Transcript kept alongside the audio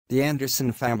The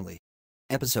Anderson Family.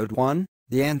 Episode 1,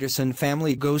 The Anderson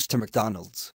Family Goes to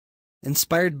McDonald's.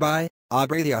 Inspired by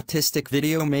Aubrey the Autistic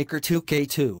Video Maker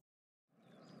 2K2.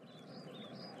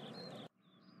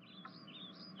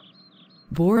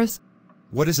 Boris?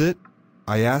 What is it?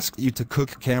 I asked you to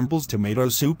cook Campbell's tomato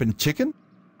soup and chicken?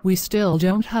 We still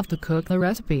don't have to cook the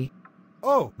recipe.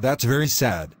 Oh, that's very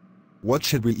sad. What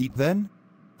should we eat then?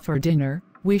 For dinner,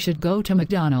 we should go to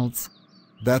McDonald's.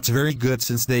 That's very good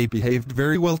since they behaved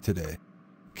very well today.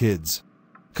 Kids,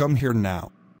 come here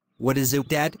now. What is it,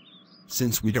 Dad?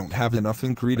 Since we don't have enough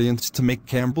ingredients to make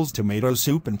Campbell's tomato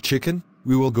soup and chicken,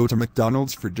 we will go to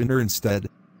McDonald's for dinner instead.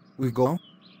 We go?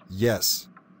 Yes.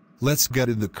 Let's get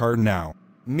in the car now.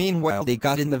 Meanwhile, they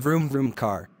got in the vroom vroom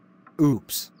car.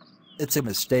 Oops. It's a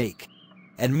mistake.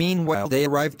 And meanwhile, they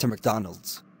arrived to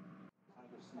McDonald's.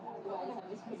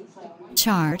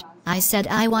 Chart, I said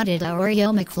I wanted a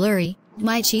Oreo McFlurry,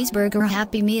 my cheeseburger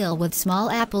Happy Meal with small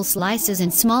apple slices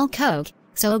and small Coke,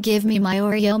 so give me my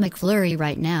Oreo McFlurry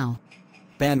right now.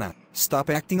 Banna, stop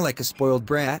acting like a spoiled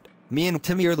brat. Me and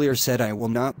Timmy earlier said I will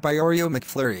not buy Oreo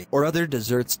McFlurry or other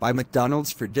desserts by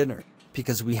McDonald's for dinner,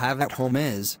 because we have at home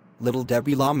is Little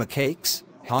Debbie llama cakes,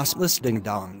 Hostless Ding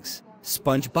Dongs,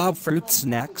 SpongeBob fruit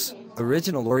snacks,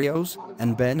 original Oreos,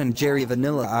 and Ben & Jerry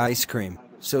vanilla ice cream,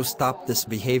 so stop this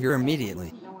behavior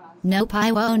immediately. Nope,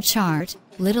 I won't. Chart,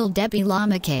 Little Debbie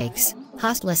llama cakes,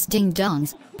 Hostless Ding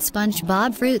Dongs,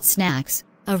 SpongeBob fruit snacks,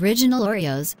 original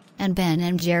Oreos, and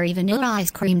Ben & Jerry vanilla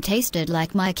ice cream tasted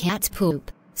like my cat's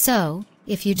poop. So,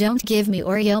 if you don't give me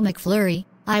Oreo McFlurry,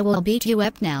 I will beat you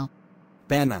up now.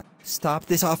 Banna, stop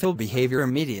this awful behavior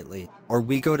immediately, or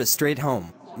we go to straight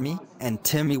home. Me and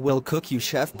Timmy will cook you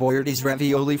Chef Boyardee's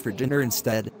ravioli for dinner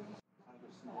instead.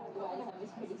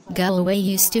 Go away,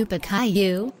 you stupid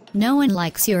Caillou. No one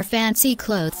likes your fancy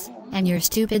clothes and your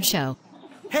stupid show.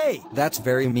 Hey, that's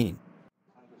very mean.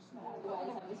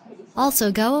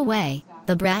 Also go away,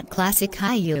 the brat classic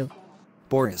Caillou.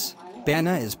 Boris,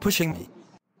 Banna is pushing me.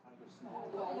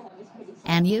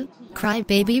 And you,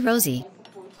 crybaby Rosie.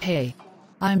 Hey.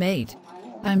 I'm 8.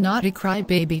 I'm not a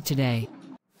crybaby today.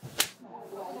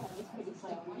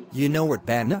 You know what,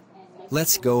 Banna?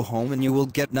 Let's go home and you will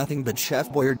get nothing but Chef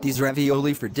Boyardee's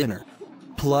ravioli for dinner.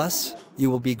 Plus, you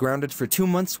will be grounded for 2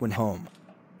 months when home.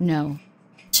 No.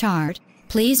 Chart,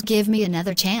 please give me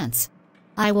another chance.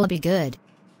 I will be good.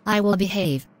 I will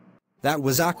behave. That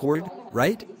was awkward,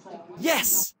 right?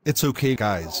 Yes! It's okay,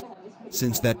 guys.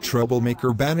 Since that troublemaker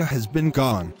Banna has been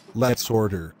gone, let's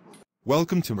order.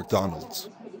 Welcome to McDonald's.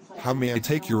 How may I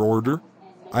take your order?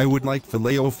 I would like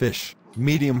filet-o-fish,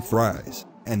 medium fries,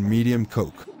 and medium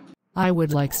Coke. I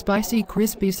would like spicy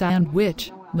crispy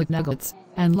sandwich, McNuggets,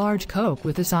 and large Coke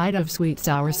with a side of sweet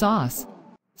sour sauce.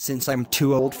 Since I'm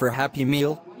too old for a Happy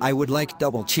Meal, I would like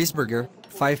double cheeseburger,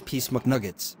 5-piece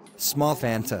McNuggets, small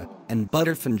Fanta, and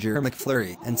Butterfinger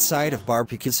McFlurry and side of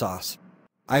barbecue sauce.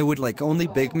 I would like only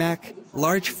Big Mac,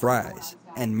 large fries,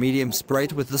 and medium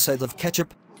Sprite with the side of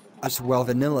ketchup, as well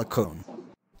vanilla cone.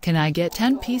 Can I get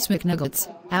 10-piece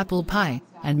McNuggets, apple pie,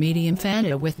 and medium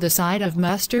Fanta with the side of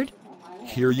mustard?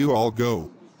 Here you all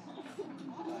go.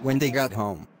 When they got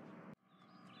home.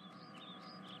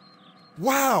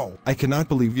 Wow! I cannot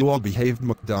believe you all behaved,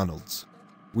 McDonald's.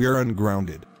 We are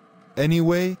ungrounded.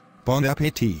 Anyway, bon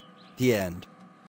appétit. The end.